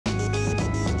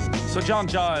So John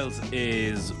Giles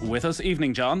is with us.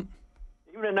 Evening, John.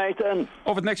 Evening, Nathan.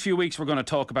 Over the next few weeks, we're going to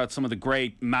talk about some of the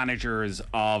great managers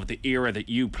of the era that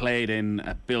you played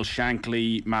in. Bill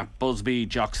Shankly, Matt Busby,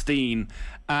 Jock Stein.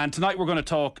 And tonight we're going to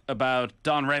talk about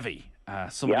Don Revie.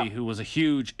 Somebody who was a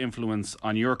huge influence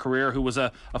on your career, who was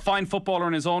a fine footballer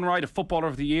in his own right, a footballer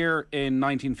of the year in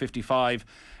 1955,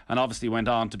 and obviously went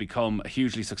on to become a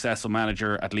hugely successful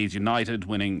manager at Leeds United,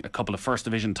 winning a couple of First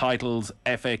Division titles,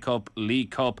 FA Cup,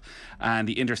 League Cup, and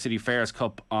the Intercity Fairs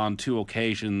Cup on 2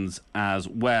 occasions as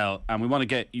well. And we want to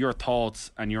get your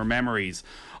thoughts and your memories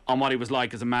on what he was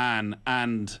like as a man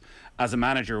and as a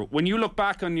manager. When you look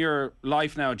back on your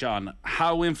life now, John,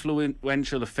 how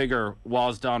influential a figure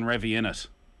was Don Revie in it?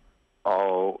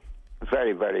 Oh,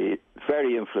 very, very,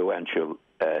 very influential,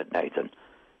 Nathan.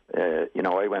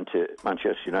 I went to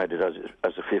Manchester United as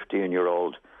a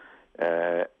 15-year-old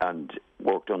and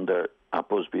worked under Matt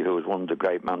Busby, who was one of the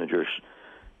great managers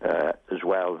as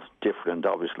well, different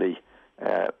obviously.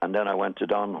 And then I went to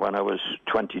Don when I was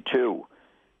 22,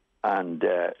 and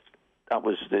that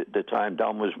was the time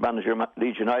Don was manager of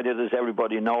Leeds United, as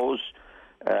everybody knows.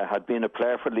 Had been a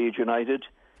player for Leeds United,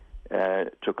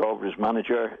 took over as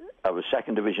manager of a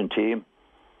second division team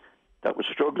that was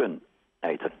struggling,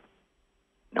 Nathan.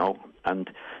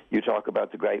 And you talk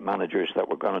about the great managers that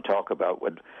we're going to talk about.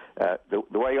 The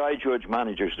way I judge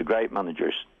managers, the great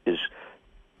managers, is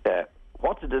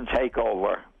what did they take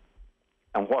over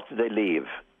and what did they leave,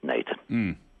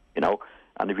 Nathan?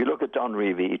 And if you look at Don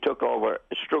Revie, he took over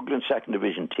a struggling second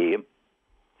division team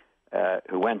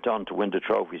who went on to win the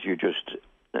trophies you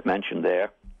just mentioned there,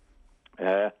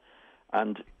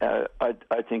 and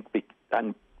I think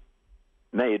and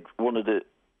made one of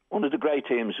the great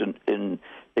teams in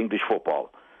English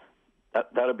football.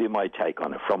 That would be my take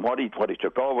on it. From what he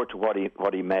took over to what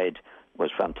he made was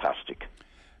fantastic.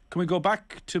 Can we go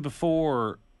back to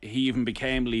before he even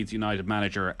became Leeds United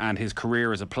manager and his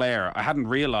career as a player? I hadn't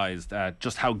realised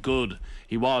just how good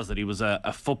he was, that he was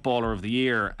a footballer of the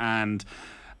year and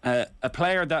a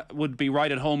player that would be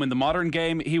right at home in the modern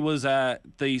game. He was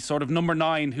the sort of number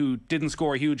 9 who didn't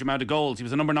score a huge amount of goals. He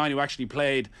was a number 9 who actually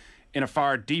played in a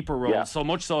far deeper role, so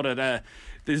much so that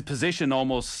this position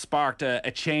almost sparked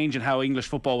a change in how English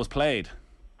football was played.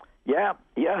 Yeah,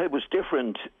 it was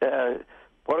different.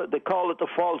 They call it the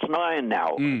false 9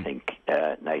 now, I think,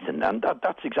 Nathan, and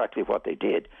that's exactly what they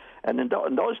did. And in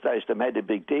those days, they made a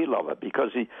big deal of it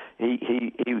because he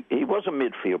was a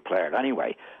midfield player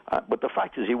anyway. But the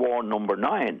fact is, he wore number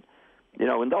 9.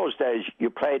 In those days, you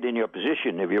played in your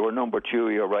position. If you were number 2,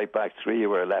 you were right back. 3, you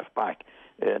were a left back.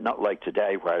 Not like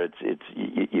today, where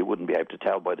you wouldn't be able to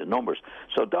tell by the numbers.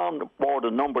 So Don wore the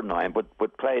number 9,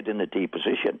 but played in a deep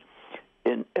position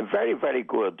in a very, very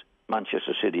good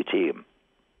Manchester City team.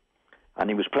 And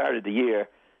he was Player of the Year,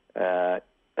 I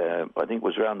think it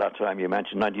was around that time you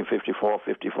mentioned, 1954,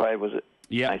 55, was it?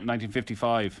 Yeah,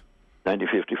 1955.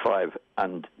 1955.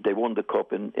 And they won the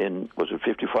Cup in was it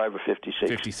 55 or 56?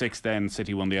 56 then,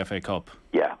 City won the FA Cup.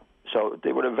 Yeah. So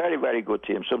they were a very, very good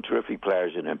team. Some terrific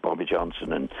players in it, Bobby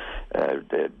Johnson and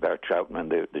Bert Troutman,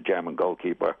 the German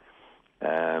goalkeeper. They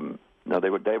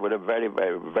were a very,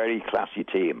 very, very classy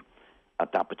team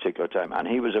at that particular time. And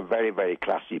he was a very, very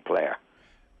classy player.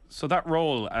 So that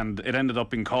role, and it ended up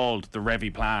being called the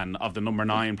Revie plan, of the number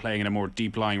 9 playing in a more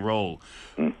deep-lying role.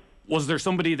 Was there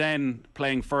somebody then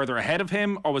playing further ahead of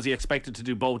him, or was he expected to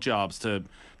do both jobs, to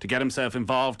get himself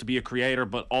involved, to be a creator,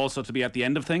 but also to be at the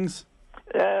end of things?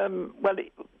 Well,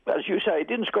 as you say, he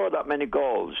didn't score that many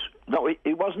goals. No,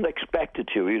 he wasn't expected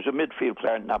to. He was a midfield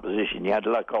player in that position. You had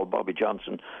a lad called Bobby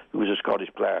Johnson, who was a Scottish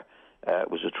player,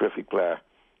 was a terrific player.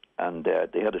 And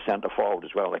they had a centre forward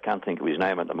as well. I can't think of his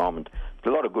name at the moment.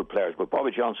 There's a lot of good players, but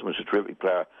Bobby Johnson was a terrific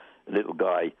player, a little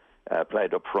guy,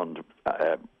 played up front,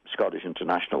 Scottish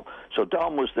international. So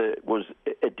Don was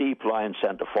a deep line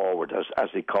centre forward, as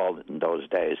they called it in those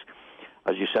days.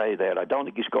 As you say there, I don't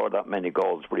think he scored that many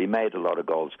goals, but he made a lot of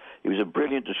goals. He was a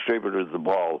brilliant distributor of the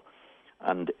ball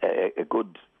and a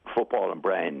good footballing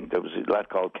brain. There was a lad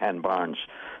called Ken Barnes,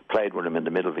 played with him in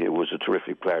the middle field, who was a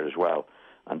terrific player as well.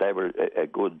 And they were a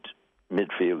good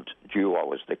midfield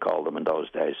duo, as they called them in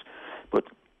those days. But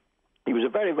he was a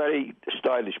very, very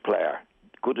stylish player,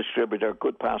 good distributor,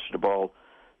 good pass to the ball,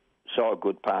 saw a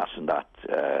good pass in that,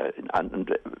 and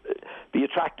be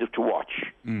attractive to watch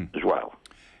as well.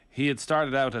 He had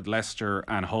started out at Leicester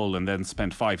and Hull and then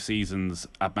spent 5 seasons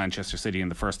at Manchester City in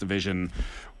the First Division,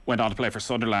 went on to play for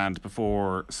Sunderland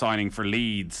before signing for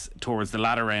Leeds towards the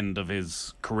latter end of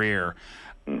his career,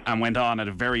 and went on at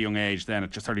a very young age then,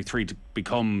 at just 33, to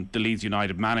become the Leeds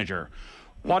United manager.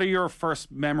 What are your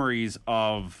first memories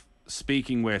of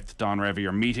speaking with Don Revie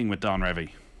or meeting with Don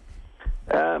Revie?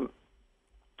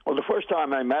 Well, the first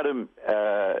time I met him,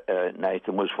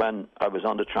 Nathan, was when I was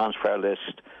on the transfer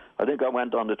list. I think I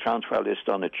went on the transfer list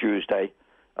on a Tuesday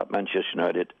at Manchester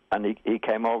United, and he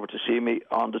came over to see me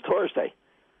on the Thursday.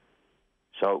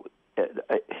 So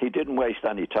he didn't waste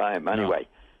any time anyway.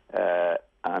 No.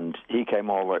 And he came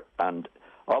over, and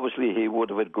obviously he would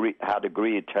have had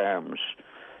agreed terms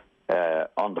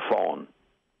on the phone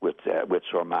with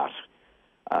Sir Matt.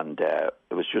 And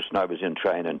it was just when I was in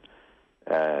training,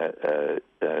 Sir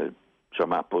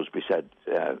Matt Busby said,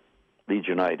 Leeds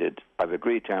United, I've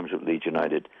agreed terms with Leeds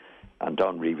United, and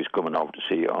Don Revie's coming over to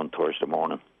see you on Thursday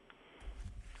morning.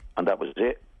 And that was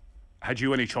it. Had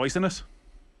you any choice in it?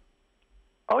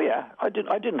 Oh yeah, I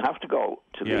didn't have to go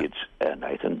to Leeds,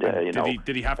 Nathan.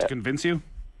 Did he have to convince you?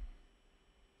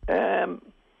 A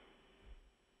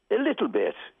little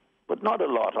bit, but not a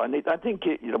lot. I think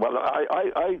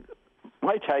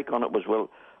my take on it was, well,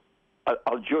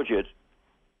 I'll judge it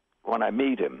when I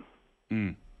meet him.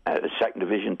 The second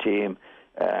division team.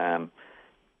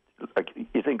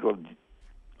 You think, well,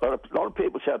 a lot of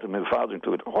people said to me, father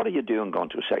included, what are you doing going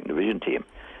to a second division team?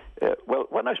 Well,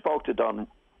 when I spoke to Don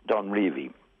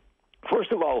Revie,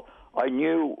 first of all, I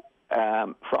knew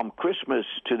from Christmas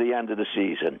to the end of the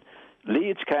season,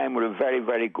 Leeds came with a very,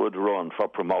 very good run for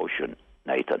promotion,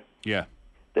 Nathan. Yeah.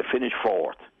 They finished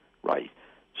fourth, right?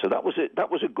 So that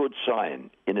was a good sign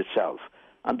in itself.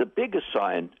 And the biggest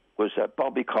sign was that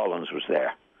Bobby Collins was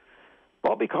there.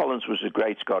 Bobby Collins was a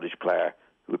great Scottish player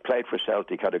who played for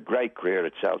Celtic, had a great career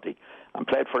at Celtic, and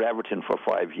played for Everton for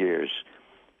 5 years,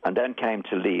 and then came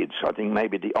to Leeds, I think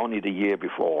maybe only the year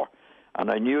before.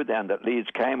 And I knew then that Leeds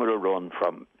came with a run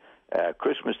from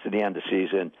Christmas to the end of the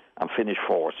season and finished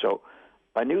fourth. So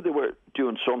I knew they were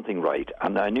doing something right,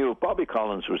 and I knew if Bobby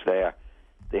Collins was there,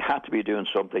 they had to be doing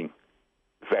something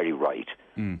very right.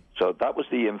 So that was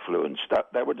the influence.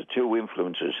 That were the two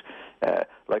influences.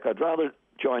 I'd rather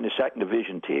join a second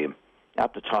division team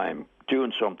at the time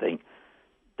doing something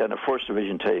than a first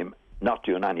division team not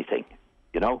doing anything,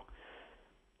 you know.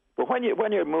 But when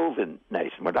you're moving,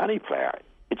 Nathan, with any player,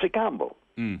 it's a gamble.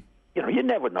 You know, you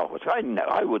never know.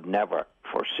 I would never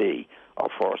foresee or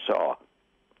foresaw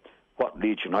what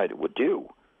Leeds United would do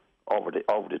over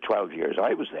the 12 years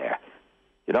I was there.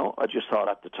 You know, I just thought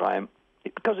at the time,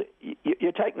 because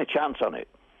you're taking a chance on it.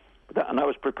 And I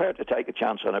was prepared to take a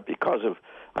chance on it because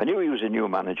I knew he was a new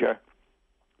manager.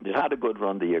 He'd had a good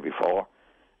run the year before,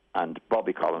 and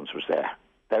Bobby Collins was there.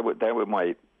 They were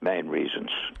my main reasons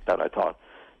that I thought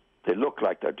they look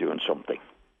like they're doing something.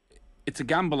 It's a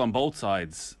gamble on both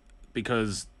sides,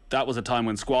 because that was a time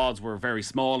when squads were very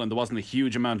small and there wasn't a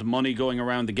huge amount of money going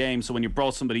around the game. So when you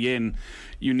brought somebody in,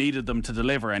 you needed them to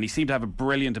deliver. And he seemed to have a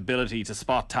brilliant ability to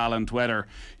spot talent, whether,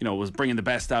 you know, it was bringing the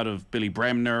best out of Billy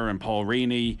Bremner and Paul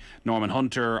Reaney, Norman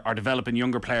Hunter, or developing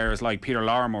younger players like Peter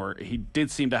Larmour. He did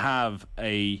seem to have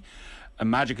a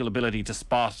magical ability to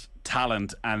spot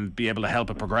talent and be able to help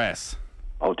it progress.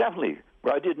 Oh, definitely.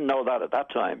 But I didn't know that at that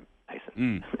time,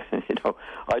 Nathan. You know,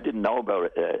 I didn't know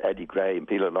about Eddie Gray and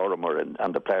Peter Lorimer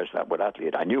and the players that were at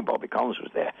Leeds. I knew Bobby Collins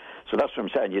was there, so that's what I'm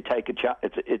saying. You take a chance.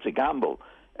 It's a gamble,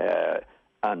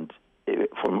 and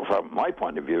from my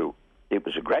point of view, it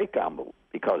was a great gamble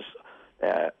because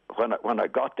when I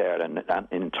got there and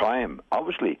in time,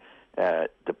 obviously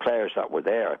the players that were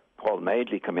there, Paul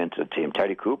Madeley came into the team,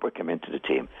 Terry Cooper came into the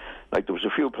team. Like there was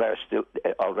a few players still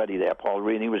already there. Paul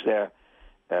Reaney was there,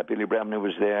 Billy Bremner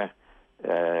was there.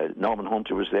 Norman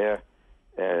Hunter was there,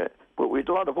 but we had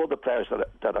a lot of other players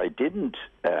that I didn't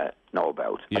know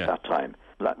about at that time.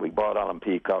 Like we bought Alan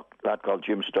Peacock, a lad called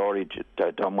Jim Story,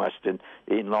 Don Weston,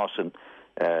 Ian Lawson.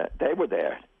 They were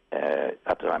there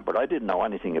at the time, but I didn't know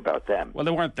anything about them. Well, they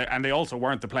weren't there, and they also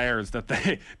weren't the players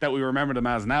that we remember them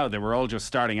as now. They were all just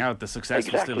starting out. The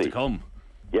success was still to come.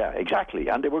 Yeah, exactly,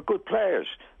 and they were good players.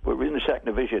 We were in the second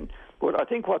division. But I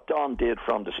think what Don did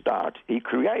from the start, he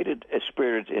created a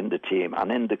spirit in the team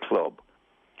and in the club,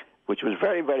 which was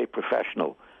very, very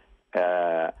professional.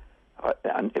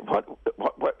 And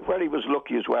where he was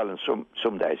lucky as well in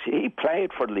some days, he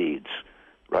played for Leeds,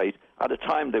 right? At the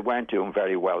time, they weren't doing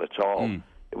very well at all.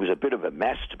 It was a bit of a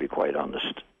mess, to be quite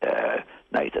honest,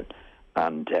 Nathan.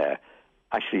 And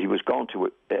actually, he was going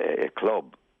to a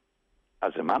club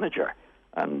as a manager,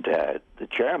 and the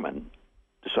chairman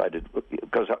decided,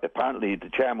 because apparently the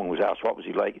chairman was asked what was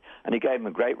he like, and he gave him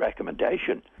a great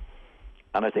recommendation.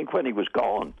 And I think when he was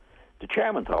gone, the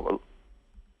chairman thought, well,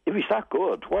 if he's that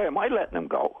good, why am I letting him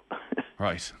go?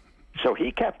 Right. So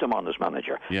he kept him on as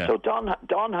manager. Yeah. So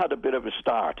Don had a bit of a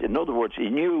start. In other words, he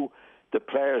knew the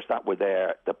players that were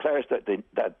there, the players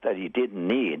that he didn't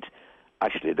need.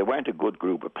 Actually, they weren't a good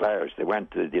group of players. They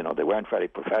weren't, they weren't very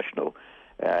professional.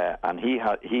 and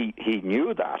he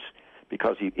knew that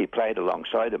because he played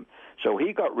alongside him. So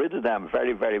he got rid of them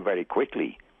very, very, very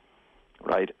quickly,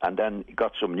 right? And then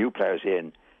got some new players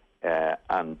in,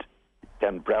 and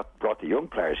then brought the young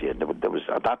players in. There was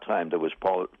at that time there was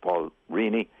Paul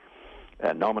Reaney,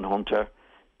 Norman Hunter,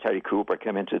 Terry Cooper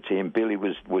came into the team. Billy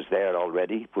was there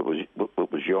already, but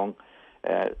was young.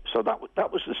 So that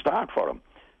was the start for him.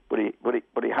 But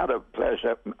he had a players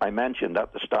that I mentioned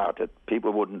at the start that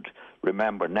people wouldn't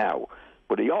remember now.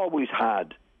 But he always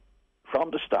had,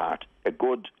 from the start, a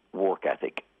good work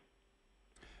ethic.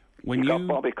 He got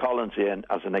Bobby Collins in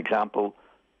as an example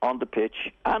on the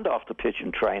pitch and off the pitch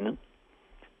in training.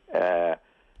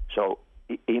 So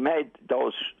he made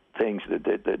those things,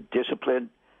 the discipline,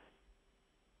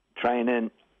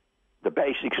 training, the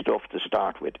basic stuff to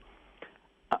start with.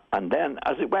 And then,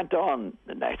 as it went on,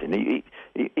 Nathan,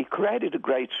 he created a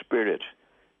great spirit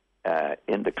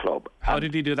in the club. How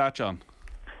did he do that, John?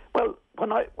 Well,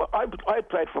 when I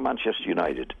played for Manchester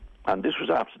United, and this was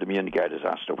after the Munich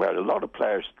disaster, where a lot of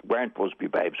players weren't Busby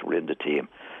Babes were in the team,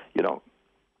 you know.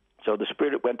 So the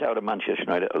spirit went out of Manchester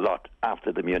United a lot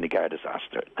after the Munich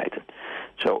disaster, Nathan.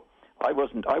 So I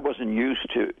wasn't used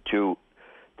to.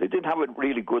 They didn't have a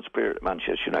really good spirit at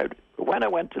Manchester United. But when I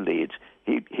went to Leeds,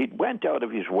 he went out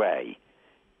of his way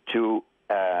to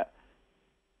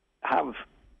have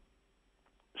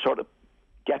sort of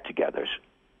get-togethers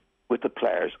with the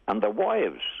players and their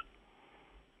wives.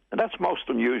 And that's most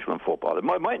unusual in football. It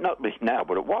might not be now,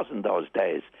 but it was in those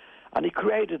days. And he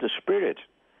created a spirit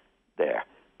there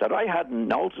that I hadn't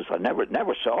noticed. I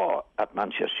never saw at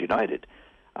Manchester United.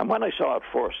 And when I saw it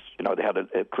first, you know, they had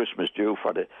a Christmas do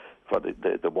for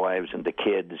the wives and the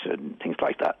kids and things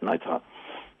like that. And I thought,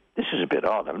 this is a bit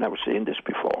odd. I've never seen this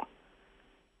before.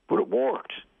 But it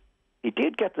worked. He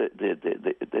did get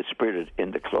the spirit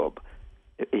in the club.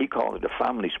 He called it a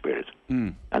family spirit.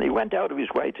 And he went out of his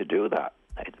way to do that.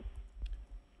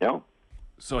 You know?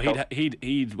 So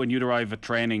he'd when you'd arrive at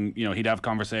training, you know, he'd have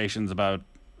conversations about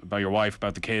your wife,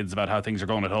 about the kids, about how things are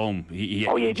going at home. He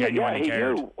genuinely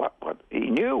cared. He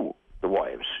knew the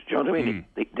wives. Do you know what I mean?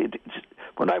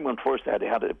 When I went first there, they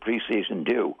had a pre-season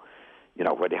do, you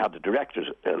know, where they had the directors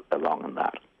along in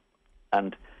that,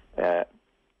 and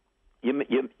you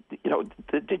know,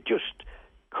 they just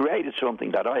created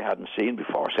something that I hadn't seen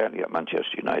before, certainly at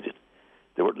Manchester United.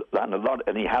 There were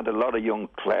and he had a lot of young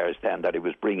players then that he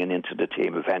was bringing into the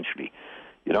team eventually,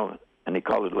 you know, and he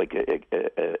called it like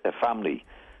a family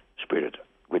spirit,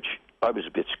 which I was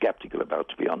a bit sceptical about,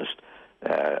 to be honest.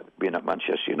 Being at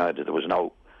Manchester United, there was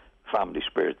no family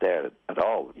spirit there at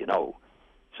all, you know.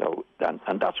 So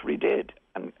and that's what he did,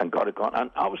 and got it going,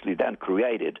 and obviously then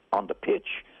created on the pitch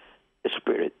a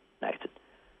spirit, Nathan.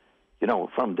 You know,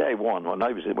 from day one, when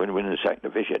we were in the second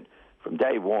division, from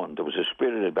day one there was a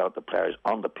spirit about the players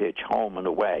on the pitch, home and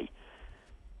away.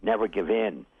 Never give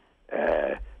in.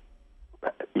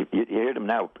 You hear them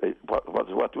now.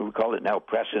 What do we call it now?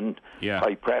 Pressing,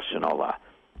 high press, and all that.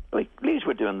 Like Leeds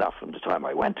were doing that from the time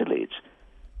I went to Leeds.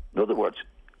 In other words,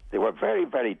 they were very,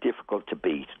 very difficult to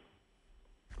beat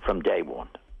from day one.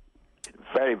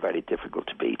 Very, very difficult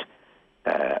to beat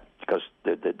because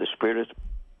the spirit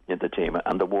in the team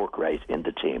and the work rate in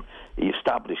the team. He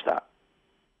established that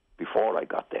before I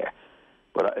got there,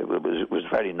 but it was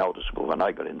very noticeable when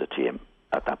I got in the team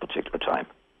at that particular time.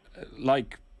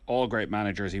 Like all great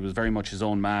managers, he was very much his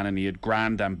own man, and he had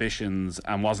grand ambitions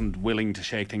and wasn't willing to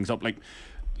shake things up. Like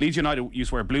Leeds United used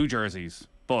to wear blue jerseys,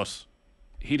 but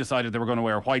he decided they were going to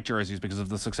wear white jerseys because of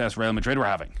the success Real Madrid were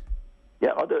having.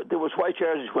 Yeah, there was white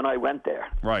jerseys when I went there.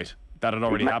 Right, that had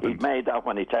already happened. He made that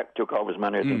when he took over as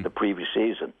manager, I think, the previous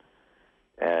season.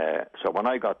 So when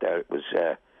I got there, it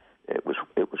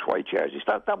was white jerseys.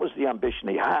 That was the ambition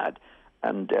he had,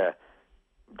 and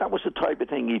that was the type of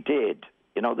thing he did.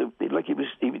 You know, like he was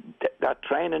that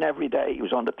training every day. He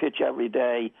was on the pitch every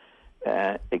day.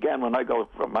 Again, when I go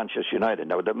from Manchester United,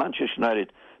 now the Manchester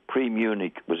United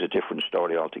pre-Munich was a different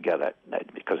story altogether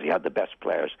because he had the best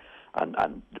players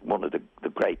and one of the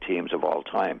great teams of all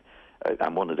time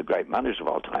and one of the great managers of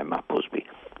all time, Matt Busby.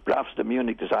 But after the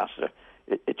Munich disaster,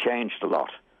 it changed a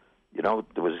lot. You know,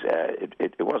 there was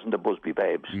it wasn't the Busby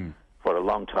Babes for a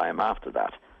long time after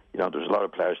that. You know, there was a lot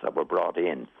of players that were brought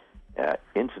in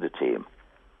into the team.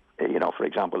 You know, for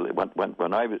example,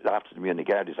 when I was after the Munich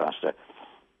air disaster,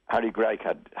 Harry Gregg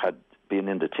had been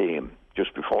in the team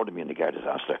just before the Munich air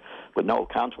disaster, but Noel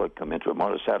Cantwell come into it,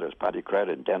 Maurice Sellers, Paddy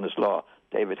Credit, Dennis Law,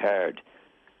 David Herd.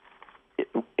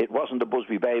 It wasn't the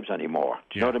Busby Babes anymore.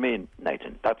 Do you know what I mean,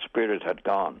 Nathan? That spirit had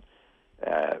gone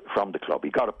from the club.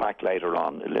 He got it back later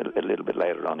on, a little bit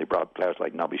later on. He brought players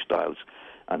like Nobby Stiles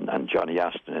and Johnny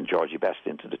Aston and Georgie Best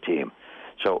into the team.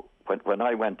 So when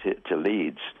I went to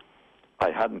Leeds,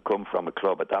 I hadn't come from a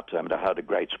club at that time that had a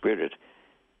great spirit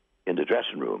in the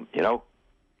dressing room, you know.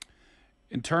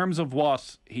 In terms of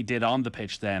what he did on the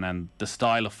pitch then and the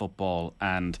style of football,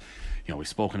 and we've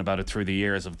spoken about it through the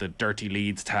years of the dirty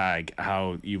Leeds tag,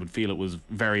 how you would feel it was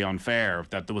very unfair,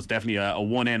 that there was definitely a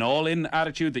one-in, all-in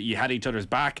attitude, that you had each other's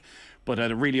back, but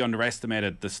it really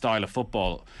underestimated the style of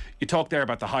football. You talked there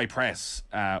about the high press,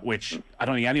 which I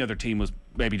don't think any other team was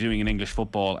maybe doing in English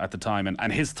football at the time,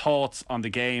 and his thoughts on the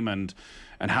game and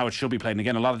how it should be played. And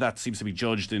again, a lot of that seems to be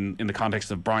judged in the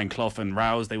context of Brian Clough and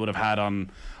rows they would have had on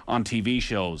TV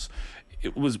shows.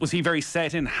 Was he very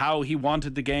set in how he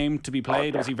wanted the game to be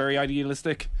played? Was he very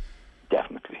idealistic?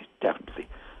 Definitely.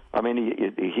 I mean,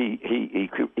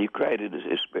 he created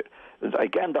his spirit.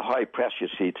 Again, the high press you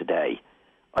see today,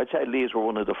 I'd say Leeds were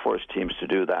one of the first teams to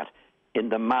do that in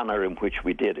the manner in which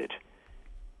we did it,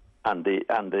 and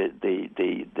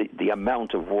the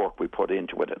amount of work we put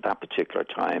into it at that particular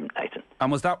time, Nathan.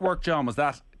 And was that work, John? Was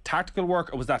that tactical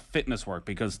work or was that fitness work?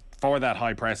 Because for that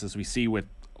high press, as we see with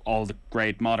all the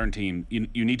great modern team,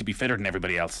 you need to be fitter than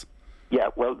everybody else. Yeah,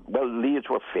 well, Leeds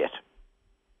were fit,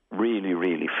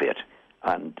 really fit,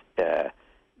 and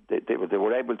they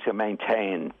were able to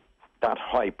maintain that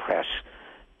high press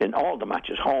in all the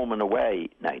matches, home and away,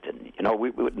 Nathan. You know, we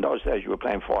in those days you were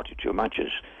playing 42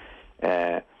 matches,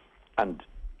 and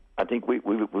I think we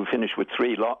finished with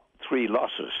three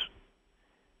losses.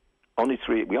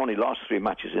 We only lost 3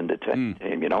 matches in the team,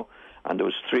 you know, and there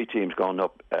was 3 teams going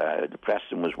up. The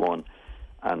Preston was one,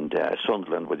 and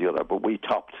Sunderland was the other. But we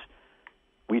topped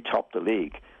the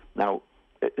league. Now,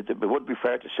 it would be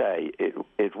fair to say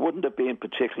it wouldn't have been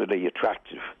particularly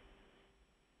attractive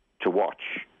to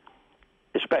watch,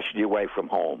 especially away from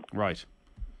home. Right.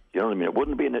 You know what I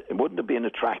mean? It wouldn't have been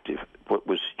attractive, but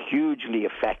was hugely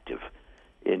effective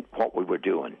in what we were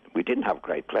doing. We didn't have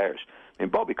great players. I mean,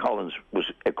 Bobby Collins was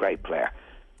a great player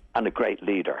and a great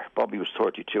leader. Bobby was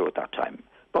 32 at that time.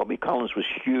 Bobby Collins was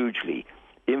hugely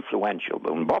influential.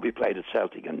 But when Bobby played at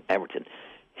Celtic and Everton,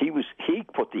 he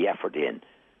put the effort in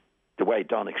the way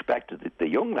Don expected the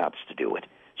young lads to do it.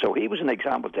 So he was an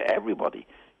example to everybody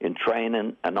in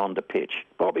training and on the pitch.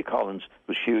 Bobby Collins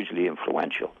was hugely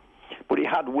influential. But he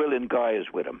had willing guys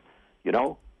with him, you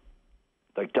know,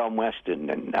 like Don Weston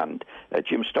and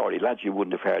Jim Story, lads you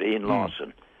wouldn't have heard, Ian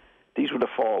Lawson. These were the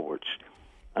forwards.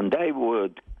 And they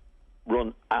would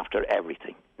run after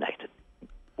everything, Nathan.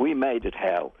 We made it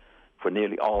hell for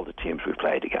nearly all the teams we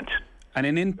played against. And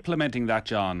in implementing that,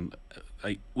 John,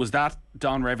 was that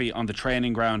Don Revie on the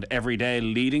training ground every day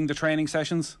leading the training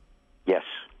sessions? Yes.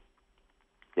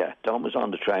 Yeah, Don was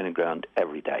on the training ground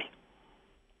every day.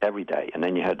 Every day. And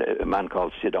then you had a man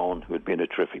called Sid Owen, who had been a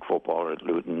terrific footballer at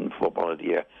Luton, Footballer of the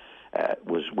Year,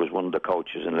 was one of the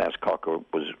coaches, and Les Cocker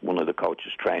was one of the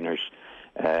coaches, trainers.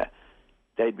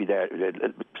 They'd be there.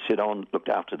 Sid Owen looked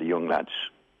after the young lads.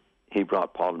 He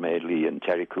brought Paul Madeley and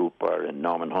Terry Cooper and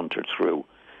Norman Hunter through.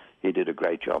 He did a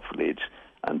great job for Leeds.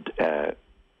 And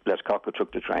Les Cocker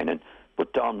took the training.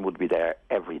 But Don would be there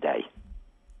every day.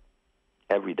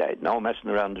 Every day. No messing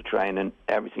around the training.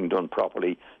 Everything done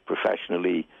properly,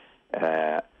 professionally,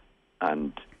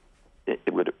 and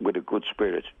with a good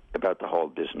spirit about the whole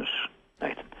business,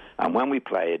 Nathan. And when we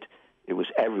played, it was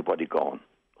everybody going,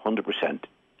 100%.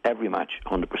 Every match,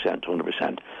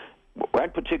 100%.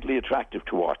 Weren't particularly attractive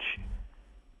to watch,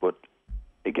 but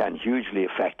again, hugely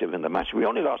effective in the match. We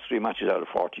only lost 3 matches out of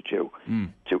 42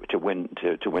 to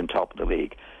win top of the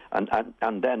league,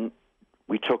 and then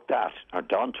we took that, or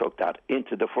Don took that,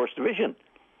 into the First Division.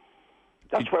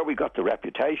 That's where we got the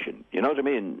reputation. You know what I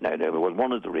mean? It was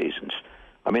one of the reasons.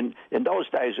 I mean, in those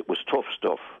days, it was tough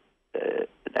stuff.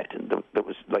 There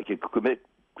was like you could commit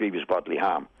grievous bodily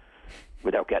harm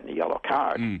without getting a yellow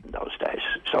card in those days.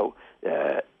 So,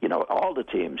 you know, all the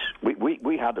teams,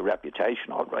 we had a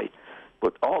reputation, all right,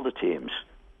 but all the teams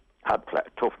had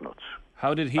tough nuts.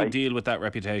 How did he deal with that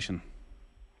reputation?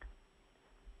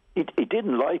 He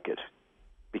didn't like it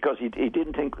because he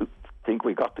didn't think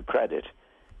we got the credit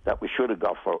that we should have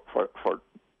got for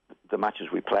the matches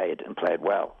we played and played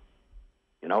well,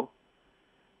 you know?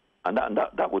 And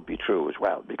that would be true as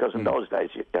well, because in those days,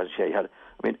 as you say, you had,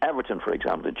 I mean, Everton, for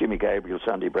example, Jimmy Gabriel,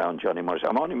 Sandy Brown, Johnny Morris.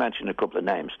 I'm only mentioning a couple of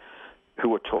names who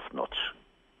were tough nuts.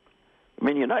 I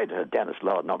mean, United had Dennis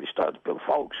Law, Nobby Stout, Bill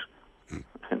Foulkes,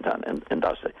 and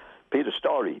that's it. Peter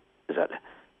Storey is at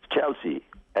Chelsea,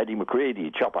 Eddie McCready,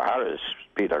 Chopper Harris,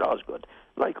 Peter Osgood.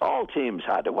 Like all teams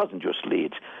had, it wasn't just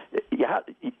Leeds.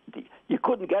 You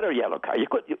couldn't get a yellow card.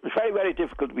 It was very, very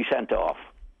difficult to be sent off.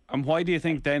 And why do you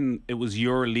think then it was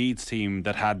your Leeds team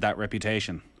that had that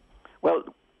reputation? Well,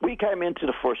 we came into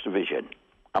the First Division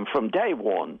And from day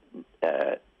one,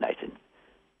 Nathan,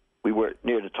 we were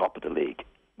near the top of the league.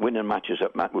 Winning matches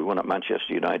we won at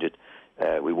Manchester United,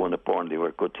 we won at Burnley. We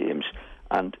were good teams,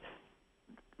 and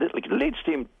the Leeds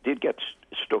team did get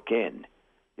stuck in,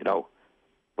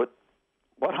 But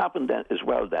what happened then as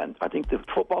well? Then I think the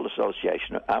Football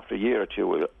Association, after a year or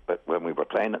two when we were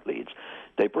playing at Leeds,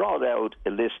 they brought out a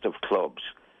list of clubs,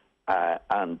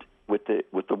 and with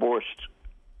the worst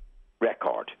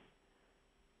record,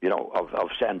 of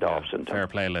send-offs and fair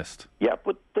play list. Yeah,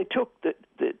 but they took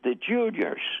the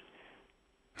juniors.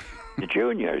 The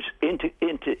juniors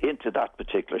into that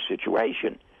particular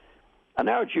situation, and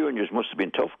our juniors must have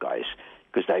been tough guys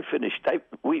because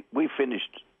we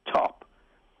finished top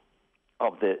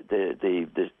of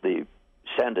the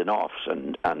sending offs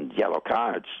and yellow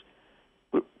cards,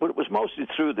 but it was mostly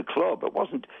through the club. It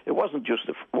wasn't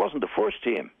the first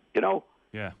team,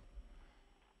 Yeah.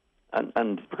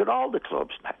 And look at all the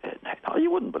clubs.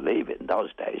 You wouldn't believe it in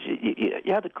those days.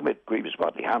 You had to commit grievous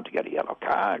bodily harm to get a yellow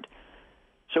card.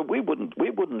 So we wouldn't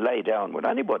lay down with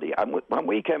anybody. And when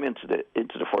we came into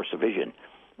the first division,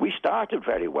 we started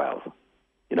very well.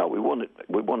 We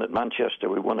won at Manchester.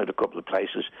 We won at a couple of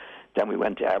places. Then we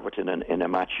went to Everton in a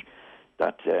match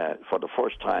that for the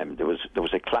first time there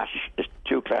was a clash,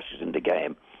 two clashes in the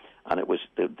game, and it was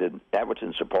the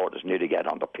Everton supporters nearly get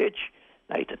on the pitch,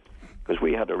 Nathan, because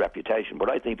we had a reputation. But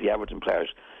I think the Everton players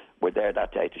were there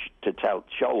that day to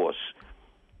show us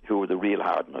who were the real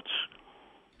hard nuts.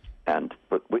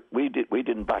 But we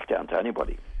didn't back down to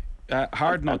anybody.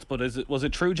 Hard nuts, but was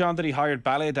it true, John, that he hired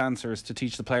ballet dancers to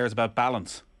teach the players about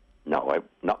balance? No,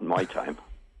 not in my time.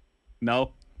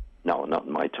 No? No, not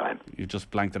in my time. You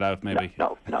just blanked it out, maybe.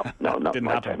 No, not in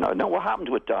my time. No, what happened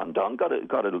with Don? Don got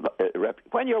a rep.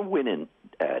 When you're winning,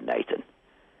 Nathan,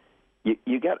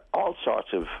 you get all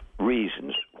sorts of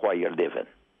reasons why you're living,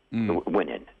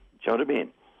 winning. Do you know what I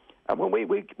mean? And when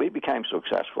we became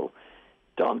successful,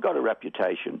 Don got a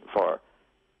reputation for,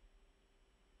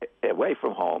 away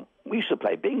from home, we used to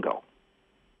play bingo,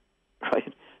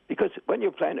 right? Because when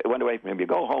you're playing away from home, you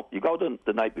go home, you go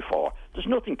the night before, there's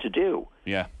nothing to do.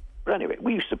 Yeah. But anyway,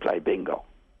 we used to play bingo.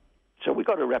 So we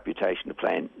got a reputation of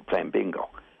playing bingo.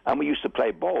 And we used to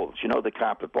play bowls, the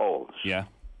carpet bowls. Yeah.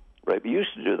 Right, we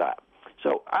used to do that.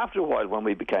 So after a while, when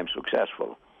we became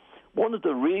successful, one of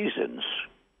the reasons,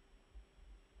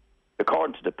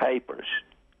 according to the papers,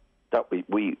 that we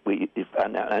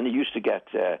and it used to get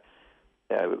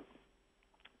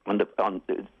on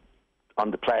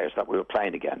the players that we were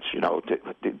playing against,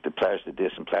 the players did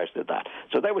this and players did that.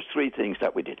 So there was three things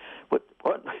that we did. But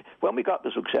when we got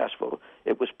the successful,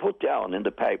 it was put down in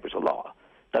the papers a lot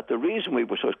that the reason we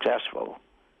were successful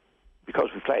because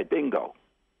we played bingo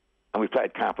and we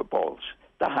played carpet balls.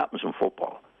 That happens in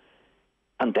football.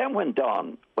 And then when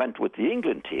Don went with the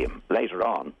England team later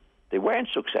on, they weren't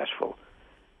successful.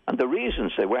 And the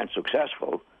reasons they weren't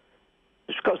successful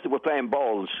is because they were playing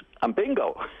balls and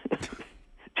bingo.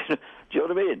 Do you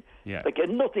know what I mean? Yeah. Like, it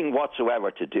had nothing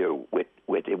whatsoever to do with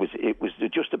it. It was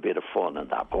just a bit of fun and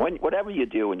that. But whatever you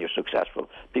do when you're successful,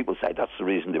 people say that's the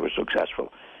reason they were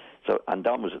successful. So, and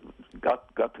Don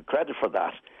got the credit for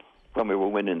that when we were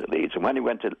winning the Leeds. And when he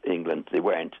went to England, they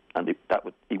weren't, and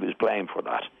he was blamed for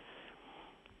that.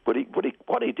 But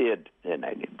what he did,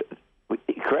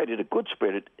 he created a good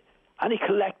spirit, and he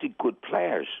collected good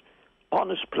players,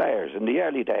 honest players. In the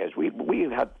early days, we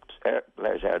had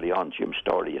players early on, Jim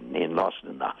Storey and Ian Lawson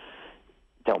and that,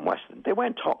 down Weston. They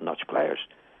weren't top-notch players,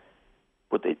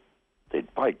 but they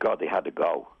by God, they had to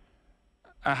go.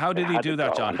 How did he do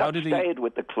that, John? How did he stayed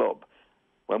with the club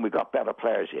when we got better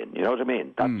players in? You know what I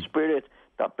mean? That spirit,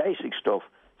 that basic stuff,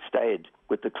 stayed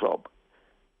with the club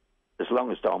as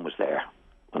long as Don was there,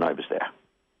 when I was there.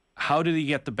 How did he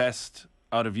get the best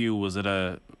out of you? Was it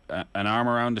an arm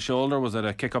around the shoulder? Was it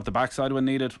a kick up the backside when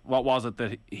needed? What was it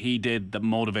that he did that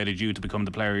motivated you to become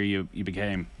the player you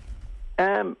became?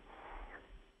 Well,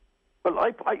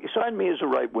 I signed me as a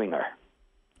right winger,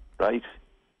 right?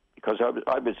 Because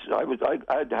I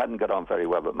hadn't got on very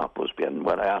well with Matt Busby, and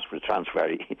when I asked for a transfer,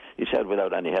 he said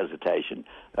without any hesitation,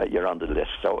 "You're on the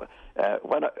list." So,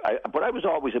 but I was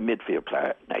always a midfield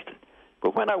player, Nathan.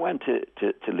 But when I went to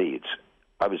Leeds,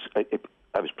 I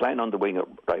was playing on the wing,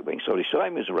 right wing. So he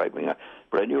signed me as a right winger,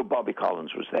 but I knew Bobby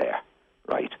Collins was there,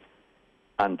 right?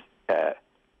 And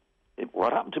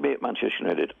what happened to me at Manchester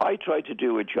United, I tried to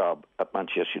do a job at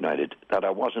Manchester United that I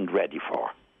wasn't ready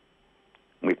for.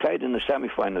 We played in the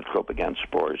semi-final cup against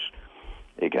Spurs,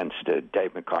 against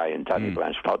Dave Mackay and Danny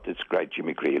Brown, this great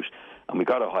Jimmy Greaves, and we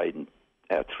got a hiding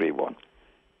 3-1.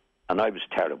 And I was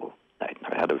terrible. I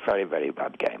had a very, very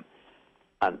bad game.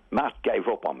 And Matt gave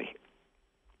up on me.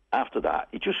 after that,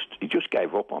 he just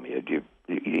gave up on me.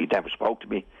 He never spoke to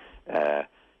me,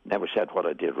 never said what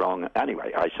I did wrong.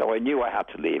 Anyway, so I knew I had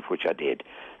to leave, which I did.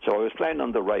 So I was playing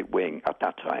on the right wing at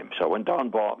that time. So when Don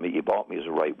bought me, he bought me as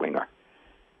a right winger.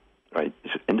 Right,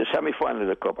 in the semi-final of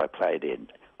the Cup I played in,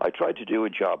 I tried to do a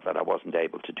job that I wasn't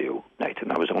able to do,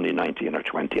 Nathan. I was only 19 or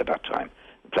 20 at that time.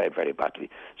 I played very badly.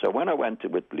 So when I went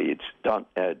with Leeds,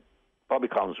 Bobby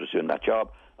Collins was doing that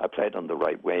job. I played on the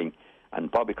right wing,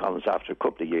 and Bobby Collins, after a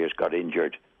couple of years, got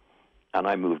injured, and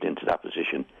I moved into that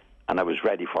position, and I was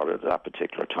ready for it at that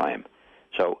particular time.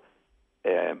 So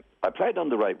I played on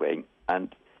the right wing,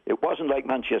 and it wasn't like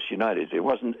Manchester United. You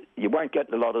weren't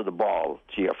getting a lot of the ball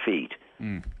to your feet.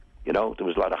 Mm. You know, there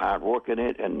was a lot of hard work in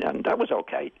it, and that was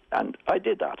okay. And I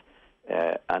did that.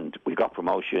 And we got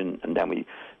promotion, and then we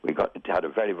had a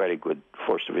very, very good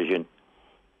first division.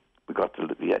 We got to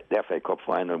the FA Cup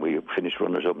final, and we finished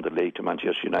runners-up in the league to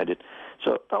Manchester United.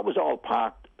 So that was all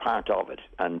part of it.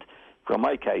 And from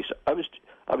my case, I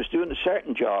was doing a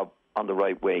certain job on the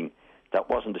right wing that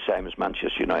wasn't the same as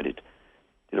Manchester United.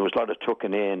 There was a lot of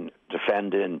tucking in,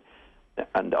 defending,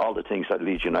 and all the things that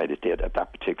Leeds United did at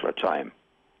that particular time.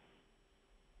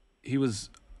 He was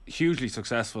hugely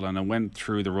successful, and I went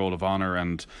through the Roll of Honour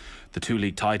and the 2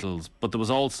 league titles, but there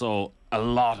was also a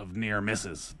lot of near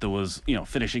misses. There was,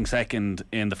 finishing second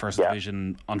in the first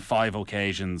division on 5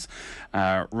 occasions,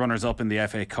 runners up in the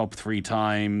FA Cup 3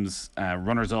 times,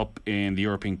 runners up in the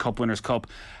European Cup Winners' Cup.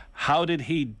 How did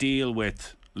he deal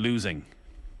with losing?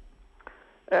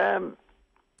 Well,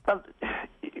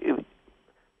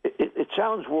 it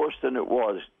sounds worse than it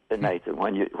was, Nathan,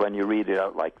 when you read it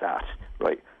out like that,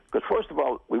 right? Because first of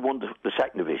all, we won the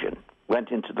second division, went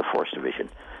into the first division.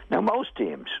 Now, most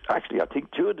teams, actually, I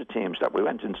think 2 of the teams that we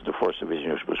went into the first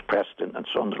division was Preston and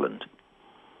Sunderland,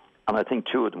 and I think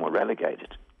 2 of them were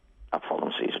relegated that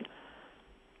following season.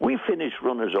 We finished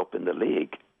runners-up in the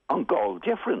league on goal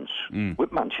difference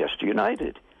with Manchester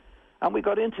United, and we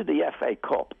got into the FA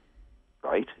Cup,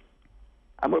 right?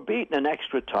 And we're beaten in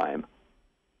extra time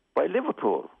by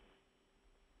Liverpool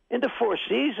in the first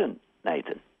season,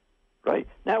 Nathan. Right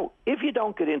now, if you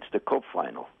don't get into the cup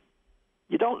final,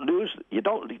 you don't lose. You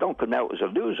don't come out as a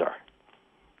loser.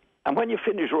 And when you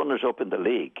finish runners-up in the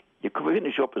league, you can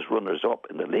finish up as runners-up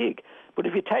in the league. But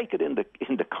if you take it in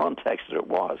the context that it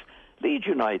was, Leeds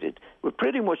United were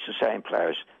pretty much the same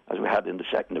players as we had in the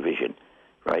second division,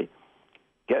 right?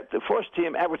 Get the first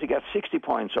team ever to get 60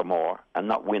 points or more and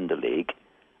not win the league,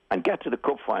 and get to the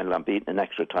cup final and beaten in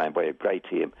extra time by a great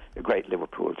team, a great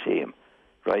Liverpool team.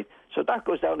 Right, so that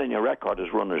goes down in your record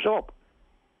as runners-up.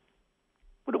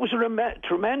 But it was a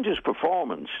tremendous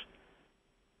performance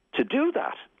to do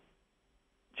that.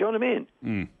 Do you know what I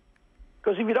mean?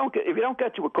 Because if you don't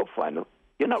get to a cup final,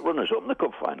 you're not runners-up in the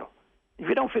cup final. If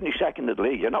you don't finish second in the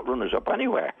league, you're not runners-up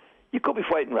anywhere. You could be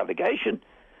fighting relegation.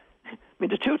 I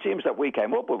mean, the 2 teams that we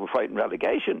came up with were fighting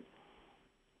relegation.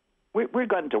 We're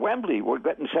going to Wembley. We're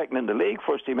getting second in the league,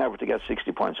 first team ever to get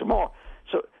 60 points or more.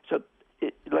 So.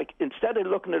 Instead of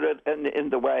looking at it in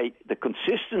the way, the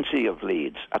consistency of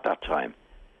Leeds at that time,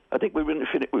 I think we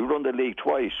run the league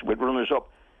twice with runners up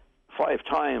 5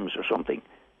 times or something.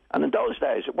 And in those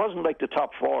days, it wasn't like the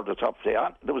top 4, the top 3.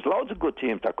 There was loads of good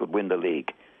teams that could win the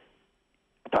league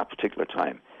at that particular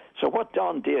time. So what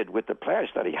Don did with the players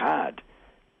that he had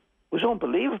was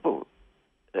unbelievable,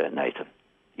 Nathan.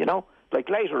 You know, like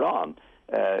later on,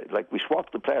 like we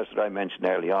swapped the players that I mentioned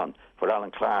early on for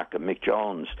Alan Clark and Mick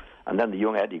Jones, and then the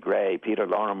young Eddie Gray, Peter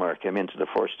Lorimer came into the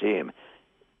first team.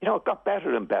 You know, it got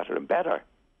better and better and better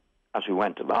as we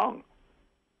went along.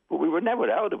 But we were never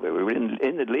out of it. We were in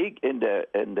the league, in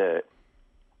the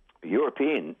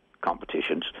European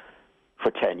competitions for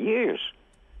 10 years.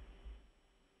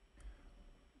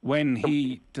 When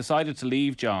he decided to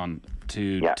leave, John,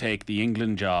 to take the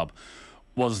England job,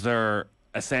 was there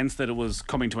a sense that it was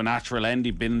coming to a natural end?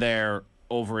 He'd been there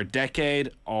over a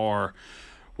decade, or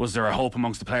was there a hope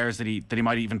amongst the players that he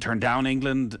might even turn down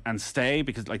England and stay?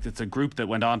 Because it's a group that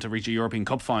went on to reach a European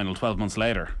Cup final 12 months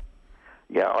later.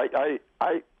 Yeah, I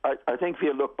think if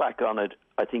you look back on it,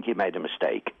 I think he made a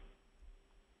mistake,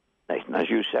 Nathan, as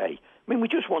you say. I mean, we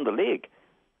just won the league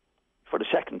for the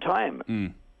second time.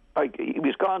 He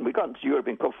was gone. We got into the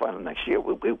European Cup final next year.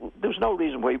 There was no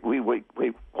reason why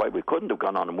we couldn't have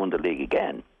gone on and won the league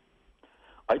again.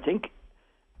 I think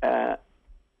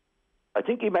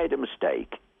he made a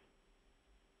mistake,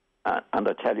 and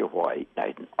I'll tell you why,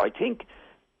 Nathan. I think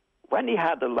when he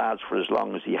had the lads for as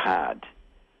long as he had,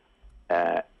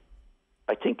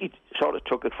 I think he sort of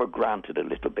took it for granted a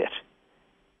little bit.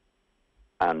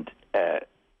 And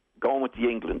going with the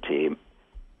England team,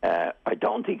 I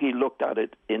don't think he looked at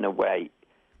it in a way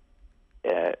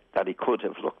that he could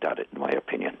have looked at it, in my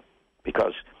opinion.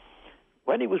 Because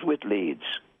when he was with Leeds,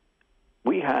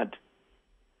 we had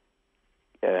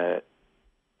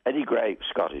Eddie Gray,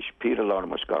 Scottish, Peter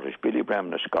Lorimer, Scottish, Billy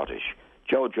Bremner, Scottish,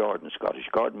 Joe Jordan, Scottish,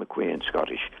 Gordon McQueen,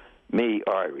 Scottish, me,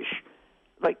 Irish.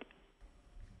 Like,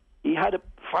 he had a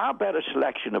far better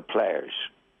selection of players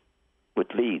with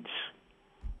Leeds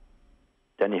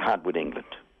than he had with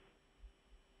England.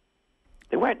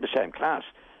 They weren't in the same class.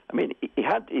 I mean, he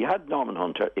had Norman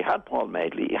Hunter, he had Paul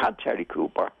Madeley, he had Terry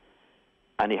Cooper,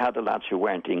 and he had the lads who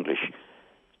weren't English.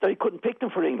 So he couldn't pick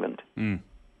them for England.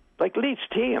 Like Leeds'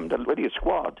 team, the Leeds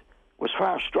squad, was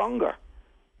far stronger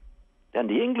than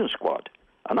the England squad,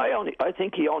 and I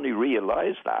think he only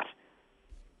realised that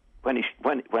when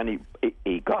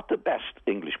he got the best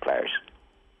English players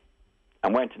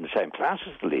and went in the same class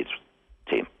as the Leeds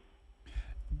team.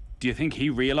 Do you think he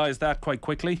realised that quite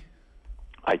quickly?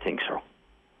 I think so.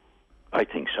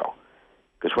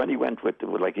 Because when he went with,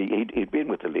 he'd been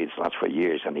with the Leeds lads for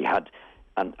years, and he had,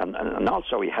 and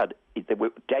also they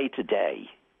were day to day.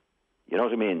 You know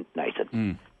what I mean,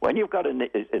 Nathan? When you've got an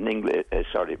England,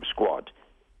 squad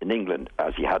in England,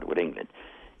 as he had with England,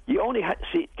 you only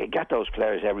get those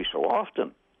players every so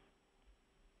often.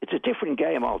 It's a different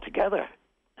game altogether,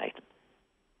 Nathan.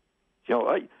 You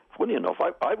know, funny enough,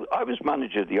 I was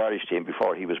manager of the Irish team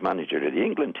before he was manager of the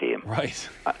England team. Right.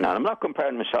 Now, I'm not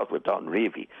comparing myself with Don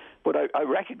Revie, but I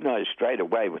recognised straight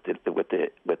away with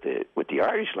the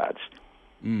Irish lads,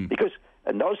 because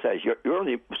in those days you're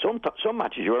only some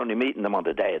matches you're only meeting them on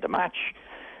the day of the match,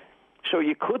 so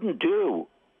you couldn't do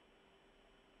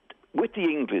with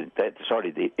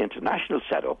the international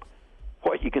setup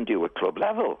what you can do at club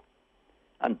level.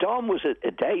 And Don was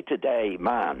a day-to-day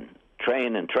man,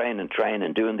 training,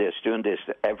 doing this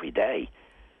every day.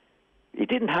 He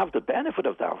didn't have the benefit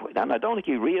of that, and I don't think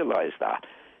he realised that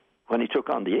when he took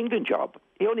on the England job.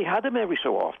 He only had them every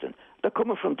so often. They're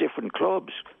coming from different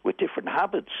clubs with different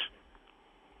habits.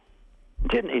 He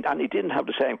didn't have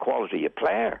the same quality of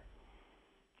player.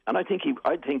 And I think he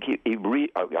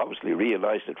obviously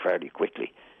realised it fairly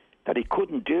quickly that he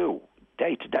couldn't do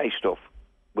day-to-day stuff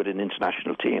with an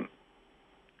international team.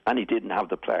 And he didn't have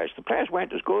the players. The players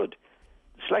weren't as good.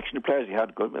 The selection of players he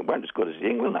had weren't as good as the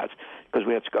England lads, because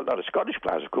we had a lot of Scottish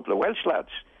players, a couple of Welsh lads,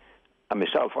 and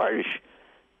myself Irish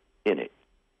in it,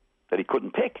 that he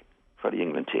couldn't pick for the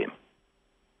England team.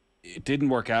 It didn't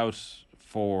work out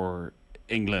for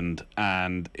England,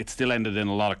 and it still ended in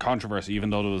a lot of controversy, even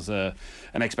though there was an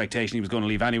expectation he was going to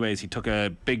leave anyways. He took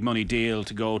a big money deal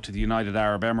to go to the United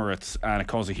Arab Emirates, and it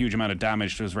caused a huge amount of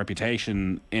damage to his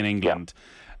reputation in England.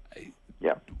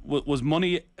 Yeah. Was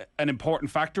money an important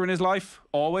factor in his life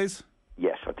always?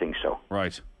 Yes, I think so.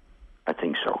 Right. I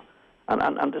think so.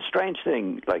 And the strange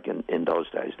thing, like in those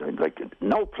days, like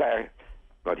no player,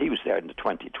 but he was there in the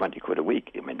 20 quid a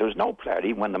week. I mean, there was no player,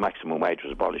 even when the maximum wage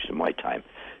was abolished in my time,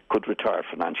 could retire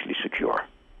financially secure.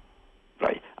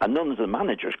 Right? And none of the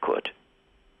managers could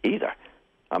either.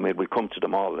 I mean, we come to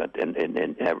them all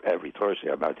in every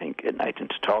Thursday, I think, at night, and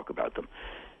to talk about them.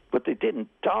 But they didn't.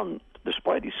 Don,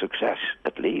 despite his success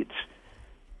at Leeds,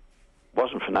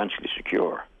 wasn't financially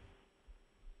secure.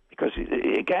 Because,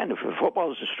 again, if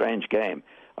football is a strange game,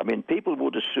 I mean, people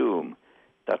would assume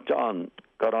that Don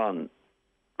got on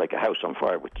like a house on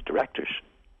fire with the directors.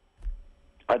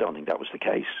 I don't think that was the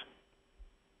case.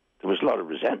 There was a lot of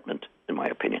resentment, in my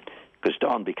opinion, because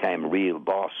Don became real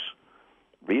boss,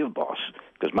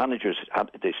 because managers,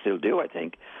 they still do, I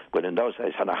think, but in those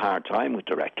days had a hard time with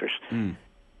directors.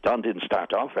 Don didn't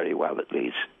start off very well at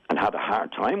Leeds and had a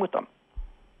hard time with them.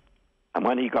 And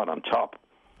when he got on top,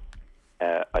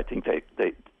 I think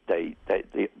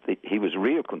he was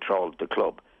real control of the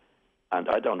club, and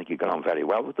I don't think he got on very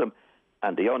well with them.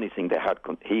 And the only thing they had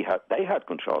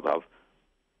control of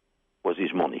was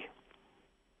his money.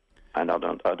 And I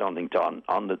don't think Don,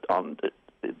 on the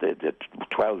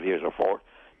 12 years or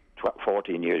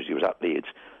 14 years he was at Leeds,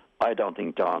 I don't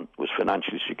think Don was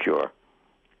financially secure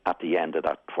at the end of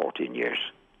that 14 years.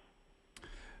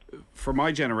 For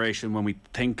my generation, when we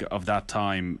think of that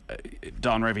time,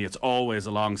 Don Revie, it's always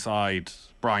alongside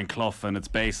Brian Clough, and it's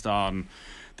based on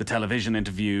the television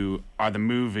interview or the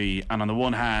movie. And on the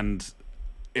one hand,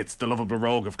 it's the lovable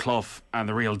rogue of Clough and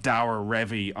the real dour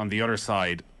Revie on the other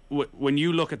side. When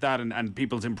you look at that and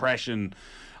people's impression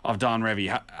of Don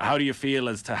Revie, how do you feel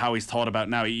as to how he's thought about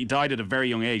now? He died at a very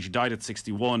young age. He died at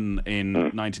 61 in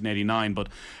 1989. But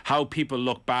how people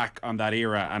look back on that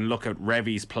era and look at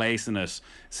Revie's place in it,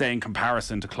 say in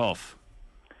comparison to Clough?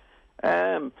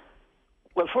 Well,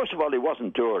 first of all, he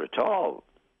wasn't dour at all.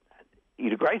 He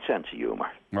had a great sense of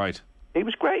humour. Right. He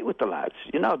was great with the lads.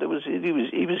 You know, he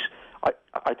was.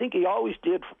 I think he always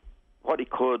did what he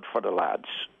could for the lads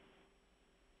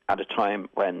at a time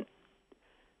when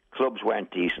clubs weren't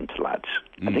decent to lads.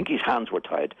 I think his hands were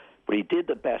tied, but he did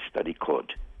the best that he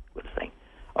could with the thing.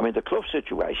 I mean, the Clough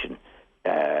situation,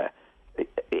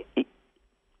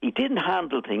 he didn't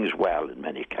handle things well in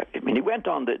many cases. I mean, he went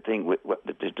on the thing with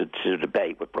the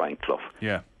debate with Brian Clough.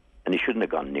 Yeah. And he shouldn't have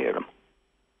gone near him.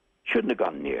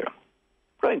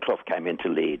 Brian Clough came into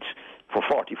Leeds for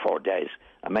 44 days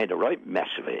and made a right mess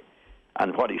of it.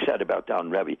 And what he said about Don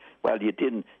Revie, well, you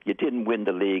didn't win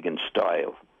the league in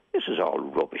style. This is all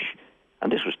rubbish.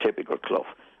 And this was typical Clough.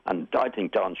 And I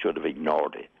think Don should have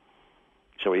ignored it.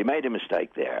 So he made a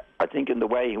mistake there. I think in the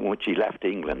way in which he left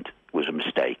England was a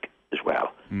mistake as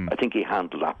well. I think he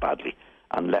handled that badly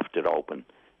and left it open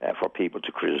for people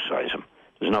to criticise him.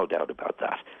 There's no doubt about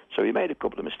that. So he made a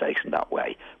couple of mistakes in that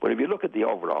way. But if you look at the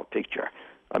overall picture,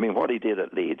 I mean, what he did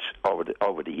at Leeds over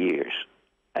the years,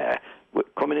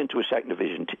 coming into a second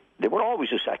division, they were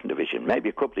always a second division, maybe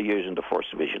a couple of years in the first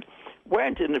division,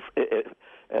 weren't in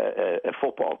a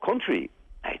football country,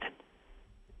 Nathan.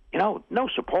 You know, no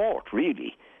support,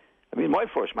 really. I mean, my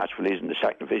first match for Leeds in the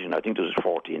second division, I think there was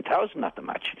 14,000 at the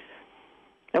match.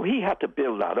 Now, he had to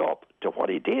build that up to what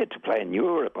he did, to play in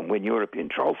Europe and win European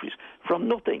trophies from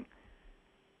nothing.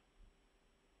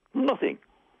 Nothing.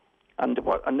 And the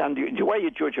way you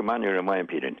judge a man, in my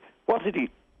opinion, what did he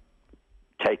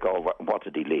take over and what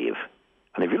did he leave?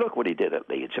 And if you look what he did at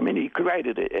Leeds, I mean, he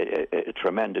created a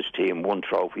tremendous team, won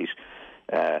trophies.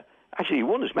 Actually, he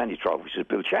won as many trophies as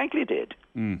Bill Shankly did.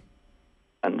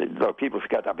 And look, people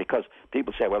forget that because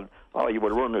people say, well, you were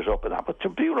runners-up and that. But to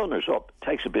be runners-up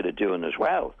takes a bit of doing as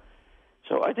well.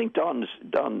 So I think Don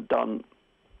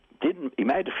didn't. He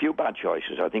made a few bad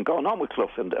choices. I think going on with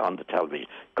Clough on the television,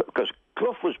 because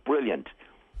Clough was brilliant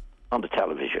on the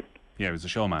television. Yeah, he was a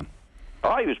showman.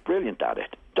 He was brilliant at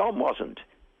it. Don wasn't,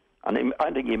 and I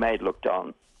think he made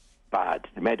Don bad.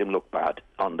 He made him look bad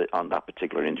on that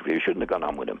particular interview. He shouldn't have gone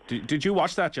on with him. Did you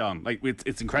watch that, John? Like,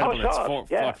 it's incredible.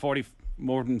 It's 40,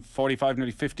 more than 45,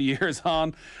 nearly 50 years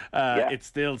on. It's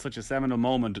still such a seminal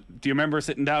moment. Do you remember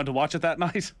sitting down to watch it that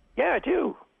night? Yeah, I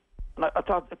do. And I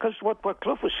thought, because what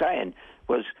Clough was saying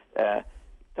was,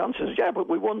 Don says, yeah, but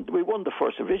we won the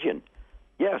first division.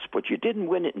 Yes, but you didn't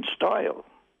win it in style.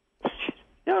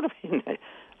 You know what I mean?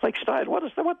 Like style, what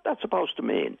that's supposed to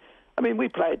mean? I mean, we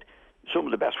played some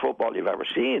of the best football you've ever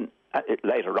seen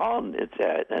later on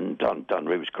in Don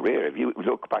Revie's career. If you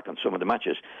look back on some of the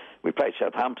matches, we played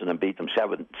Southampton and beat them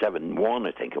 7-1,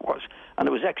 I think it was. And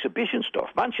it was exhibition stuff.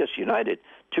 Manchester United,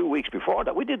 2 weeks before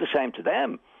that, we did the same to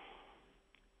them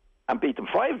and beat them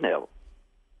 5-0.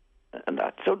 And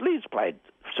that. So Leeds played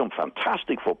some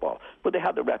fantastic football, but they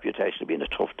had the reputation of being a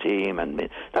tough team, and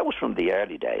that was from the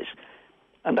early days.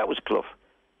 And that was Clough.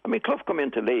 I mean, Clough come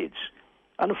into Leeds,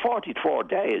 and in 44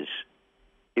 days,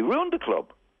 he ruined the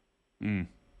club. He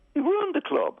ruined the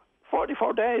club.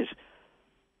 44 days.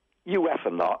 You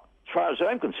effing lot. As far as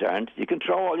I'm concerned, you can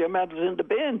throw all your medals in the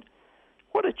bin.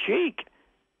 What a cheek.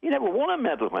 He never won a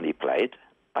medal when he played.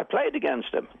 I played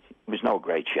against him. He was no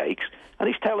great shakes. And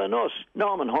he's telling us,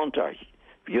 Norman Hunter,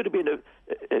 if you'd have been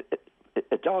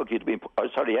a dog, you'd have been...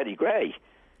 Eddie Gray.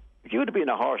 If you'd have been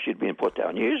a horse, you'd been put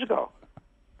down years ago.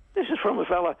 This is from a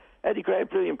fella, Eddie Gray,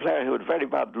 brilliant player who had very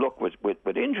bad luck with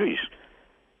injuries.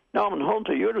 Norman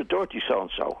Hunter, you're a dirty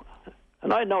so-and-so.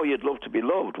 And I know you'd love to be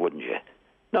loved, wouldn't you?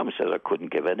 Norman says I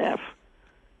couldn't give an F.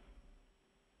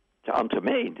 On to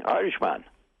me, Irishman.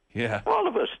 Yeah. All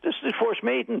of us. This is the first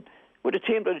meeting with a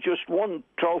team that had just won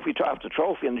trophy after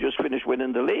trophy and just finished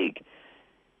winning the league.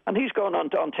 And he's going on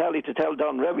telly to tell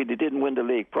Don Revie they didn't win the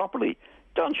league properly.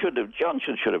 John should have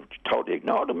totally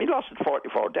ignored him. He lost it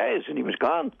 44 days and he was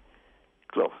gone.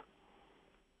 Clough.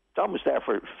 Don was there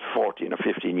for 14 or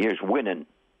 15 years winning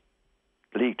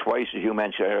league twice, as you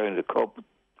mentioned earlier, in the Cup,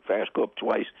 First Cup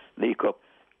twice, League Cup.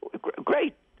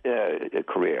 Great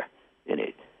career in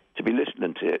it. To be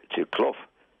listening to Clough,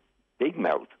 big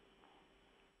mouth.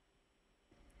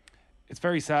 It's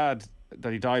very sad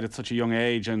that he died at such a young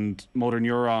age, and motor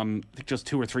neuron, I think just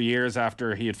 2 or 3 years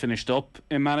after he had finished up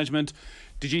in management.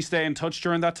 Did you stay in touch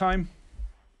during that time?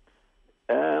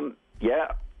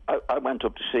 Yeah, I went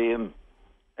up to see him,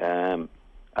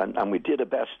 and we did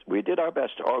our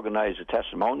best to organise a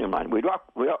testimonial match. We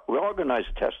organised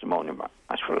a testimonial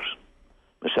match for us,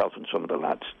 myself and some of the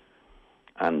lads,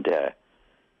 and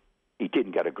he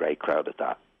didn't get a great crowd at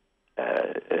that.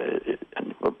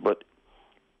 But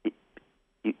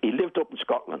he lived up in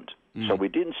Scotland, so we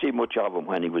didn't see much of him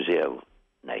when he was ill,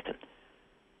 Nathan.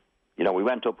 You know, we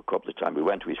went up a couple of times. We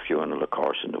went to his funeral, of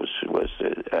course, and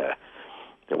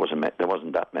there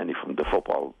wasn't that many from the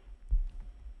football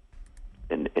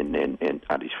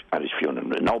at his funeral.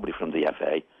 Nobody from the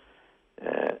FA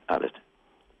at it,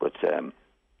 but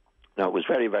no, it was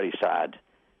very, very sad.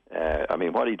 I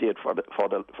mean, what he did for the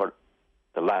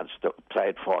lads that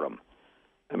played for him.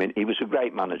 I mean, he was a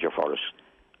great manager for us,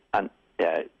 and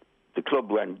the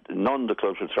club none of the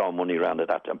clubs would throw money around at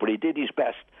that time. But he did his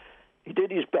best. He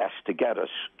did his best to get us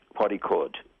what he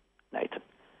could, Nathan.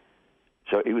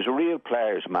 So he was a real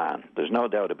players' man. There's no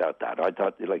doubt about that. I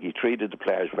thought he treated the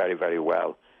players very, very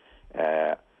well,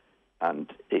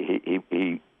 and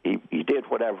he did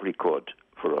whatever he could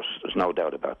for us. There's no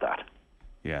doubt about that.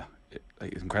 Yeah.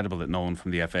 It's incredible that no one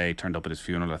from the FA turned up at his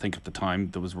funeral. I think at the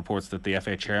time there was reports that the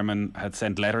FA chairman had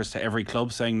sent letters to every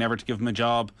club saying never to give him a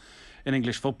job in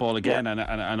English football again. Yeah.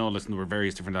 And I know, listen, there were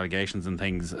various different allegations and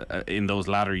things in those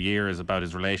latter years about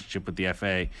his relationship with the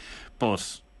FA,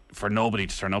 but for nobody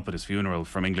to turn up at his funeral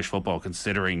from English football,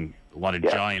 considering what a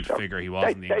giant figure he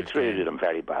was in the English game. They treated him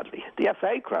very badly. The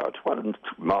FA crowd, what a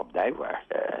mob they were,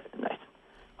 Nathan.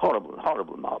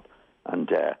 Horrible mob. And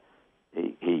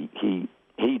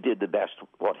he did the best,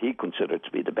 what he considered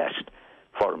to be the best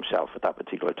for himself at that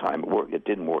particular time. It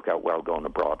didn't work out well going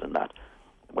abroad and that.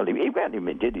 Well, he went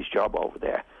and did his job over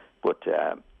there, but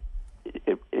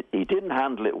he didn't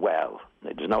handle it well.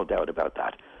 There's no doubt about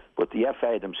that. But the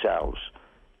FA themselves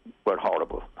were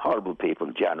horrible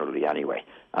people generally anyway,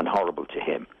 and horrible to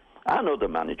him and other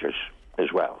managers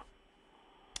as well.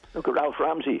 Look at Ralph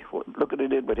Ramsey. Look at what he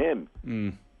did with him.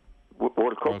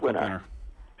 World Cup winner.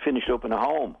 Finished up in a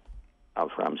home.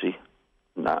 Alf Ramsey.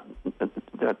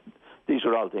 These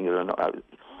are all things that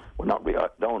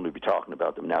don't want to be talking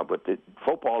about them now, but the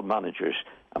football managers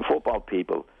and football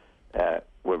people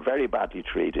were very badly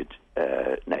treated,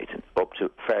 Nathan, up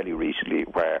to fairly recently,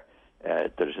 where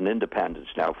there's an independence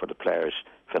now for the players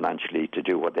financially to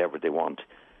do whatever they want,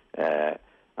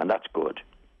 and that's good.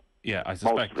 Yeah, I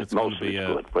suspect it's going to be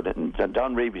good. But in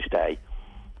Don Revie's day,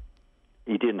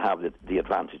 he didn't have the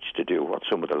advantage to do what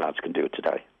some of the lads can do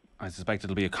today. I suspect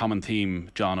it'll be a common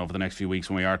theme, John, over the next few weeks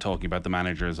when we are talking about the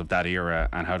managers of that era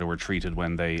and how they were treated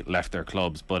when they left their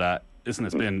clubs. But listen,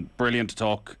 it's been brilliant to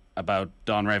talk about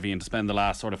Don Revie and to spend the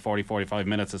last sort of 40-45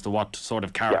 minutes as to what sort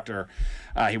of character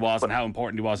he was and how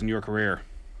important he was in your career.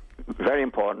 Very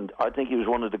important. I think he was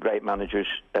one of the great managers,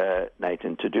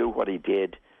 Nathan, to do what he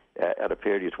did at a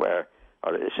period where,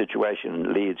 or a situation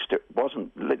in Leeds,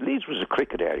 Leeds was a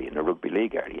cricket area and a rugby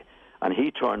league area, and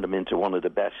he turned them into one of the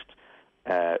best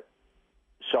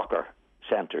soccer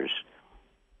centres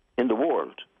in the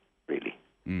world, really.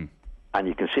 And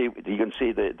you can see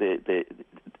the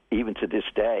even to this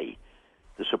day,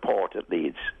 the support at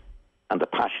Leeds and the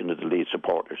passion of the Leeds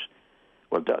supporters.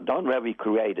 Well, Don Revie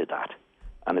created that,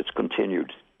 and it's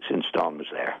continued since Don was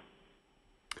there.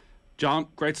 John,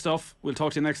 great stuff. We'll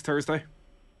talk to you next Thursday.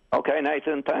 Okay,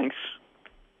 Nathan, thanks.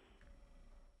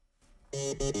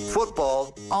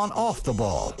 Football on Off the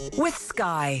Ball. With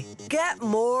Sky. Get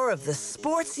more of the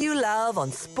sports you love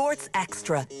on Sports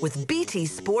Extra with BT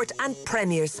Sport and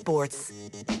Premier Sports.